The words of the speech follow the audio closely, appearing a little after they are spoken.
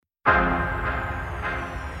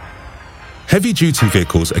Heavy-duty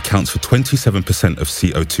vehicles account for 27% of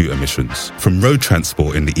CO2 emissions from road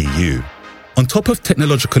transport in the EU. On top of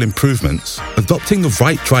technological improvements, adopting the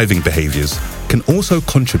right driving behaviours can also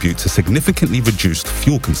contribute to significantly reduced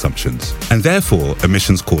fuel consumptions and therefore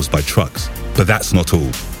emissions caused by trucks. But that's not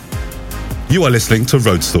all. You are listening to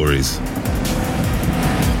Road Stories.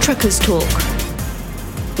 Truckers Talk.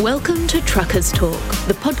 Welcome to Truckers Talk,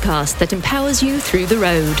 the podcast that empowers you through the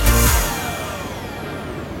road.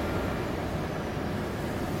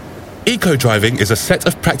 Eco-driving is a set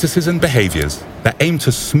of practices and behaviours that aim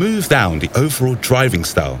to smooth down the overall driving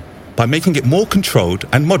style by making it more controlled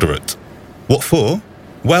and moderate. What for?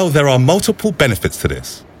 Well, there are multiple benefits to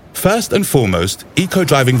this. First and foremost,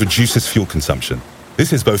 eco-driving reduces fuel consumption.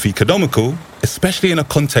 This is both economical, especially in a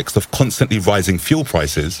context of constantly rising fuel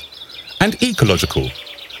prices, and ecological,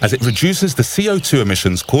 as it reduces the CO2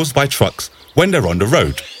 emissions caused by trucks when they're on the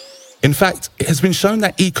road. In fact, it has been shown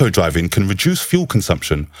that eco-driving can reduce fuel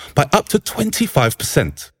consumption by up to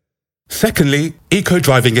 25%. Secondly,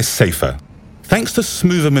 eco-driving is safer. Thanks to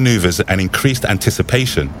smoother manoeuvres and increased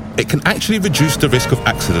anticipation, it can actually reduce the risk of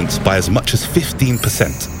accidents by as much as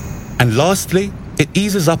 15%. And lastly, it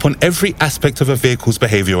eases up on every aspect of a vehicle's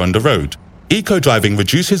behaviour on the road. Eco-driving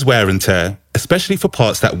reduces wear and tear, especially for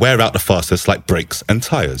parts that wear out the fastest like brakes and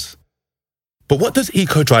tyres. But what does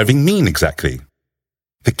eco-driving mean exactly?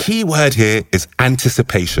 The key word here is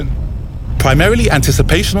anticipation. Primarily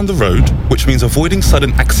anticipation on the road, which means avoiding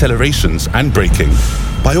sudden accelerations and braking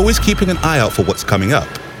by always keeping an eye out for what's coming up.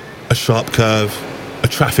 A sharp curve, a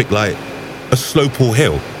traffic light, a slope or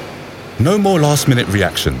hill. No more last-minute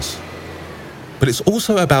reactions. But it's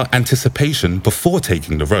also about anticipation before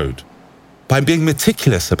taking the road, by being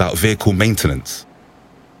meticulous about vehicle maintenance.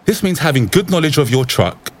 This means having good knowledge of your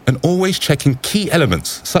truck and always checking key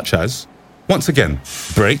elements such as, once again,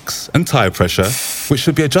 brakes and tyre pressure, which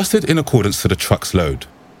should be adjusted in accordance to the truck's load.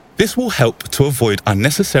 This will help to avoid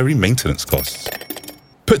unnecessary maintenance costs.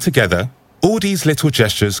 Put together, all these little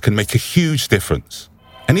gestures can make a huge difference,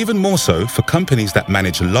 and even more so for companies that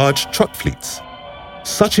manage large truck fleets.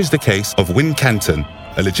 Such is the case of Wincanton,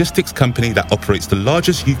 a logistics company that operates the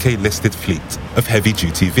largest UK-listed fleet of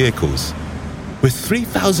heavy-duty vehicles, with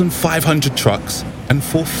 3,500 trucks and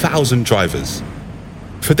 4,000 drivers.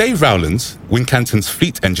 For Dave Rowlands, Wincanton's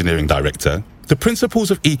fleet engineering director, the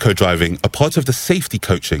principles of eco-driving are part of the safety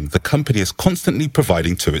coaching the company is constantly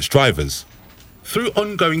providing to its drivers. Through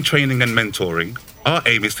ongoing training and mentoring, our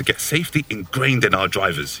aim is to get safety ingrained in our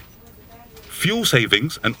drivers. Fuel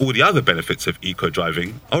savings and all the other benefits of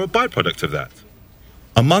eco-driving are a byproduct of that.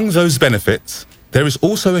 Among those benefits, there is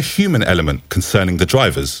also a human element concerning the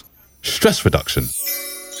drivers: stress reduction.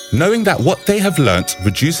 Knowing that what they have learnt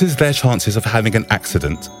reduces their chances of having an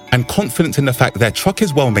accident, and confidence in the fact their truck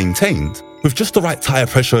is well maintained, with just the right tyre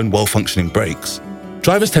pressure and well-functioning brakes,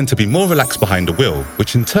 drivers tend to be more relaxed behind the wheel,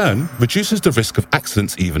 which in turn reduces the risk of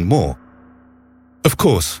accidents even more. Of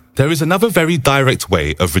course, there is another very direct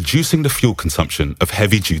way of reducing the fuel consumption of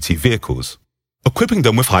heavy-duty vehicles: equipping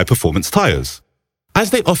them with high-performance tyres.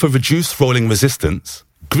 As they offer reduced rolling resistance,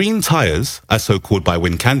 green tyres, as so called by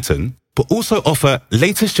Wincanton, but also offer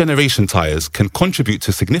latest generation tyres, can contribute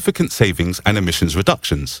to significant savings and emissions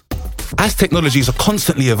reductions. As technologies are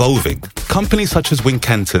constantly evolving, companies such as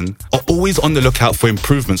Wincanton are always on the lookout for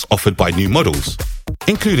improvements offered by new models,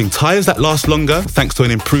 including tyres that last longer thanks to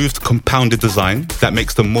an improved compounded design that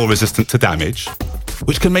makes them more resistant to damage,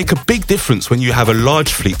 which can make a big difference when you have a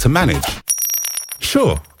large fleet to manage.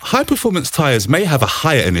 Sure, high-performance tyres may have a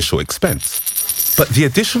higher initial expense, but the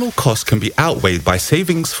additional cost can be outweighed by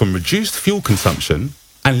savings from reduced fuel consumption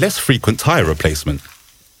and less frequent tyre replacement.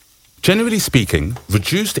 Generally speaking,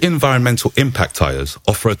 reduced environmental impact tyres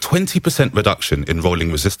offer a 20% reduction in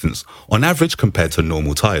rolling resistance on average compared to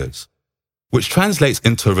normal tyres, which translates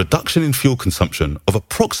into a reduction in fuel consumption of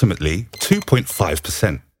approximately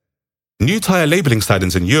 2.5%. New tyre labelling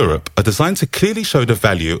standards in Europe are designed to clearly show the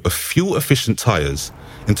value of fuel-efficient tyres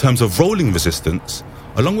in terms of rolling resistance,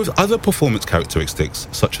 along with other performance characteristics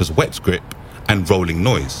such as wet grip and rolling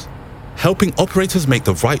noise, helping operators make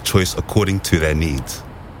the right choice according to their needs.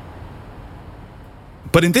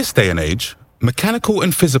 But in this day and age, mechanical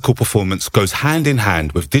and physical performance goes hand in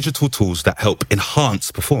hand with digital tools that help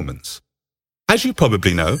enhance performance. As you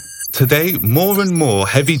probably know, today more and more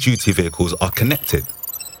heavy-duty vehicles are connected,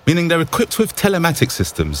 meaning they're equipped with telematic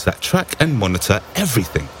systems that track and monitor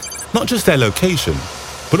everything, not just their location,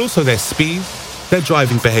 but also their speed, their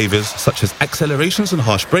driving behaviours such as accelerations and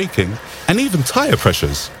harsh braking, and even tyre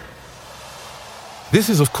pressures. This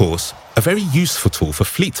is, of course, a very useful tool for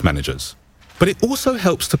fleet managers, but it also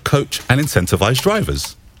helps to coach and incentivise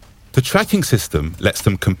drivers. The tracking system lets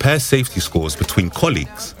them compare safety scores between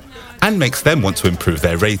colleagues and makes them want to improve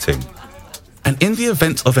their rating. And in the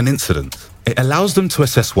event of an incident, it allows them to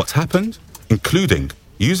assess what's happened, including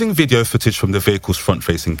using video footage from the vehicle's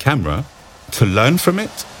front-facing camera to learn from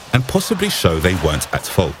it and possibly show they weren't at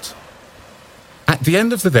fault. At the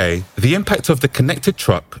end of the day, the impact of the connected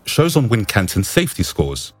truck shows on Wincanton's safety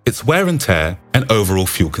scores, its wear and tear, and overall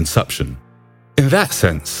fuel consumption. In that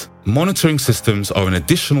sense, monitoring systems are an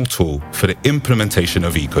additional tool for the implementation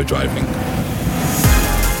of eco-driving.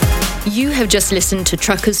 You have just listened to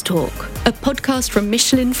Truckers Talk, a podcast from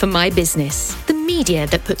Michelin for My Business, the media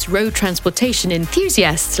that puts road transportation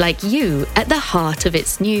enthusiasts like you at the heart of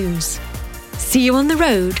its news. See you on the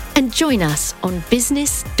road and join us on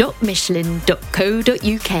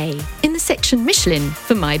business.michelin.co.uk in the section Michelin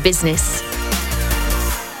for My Business.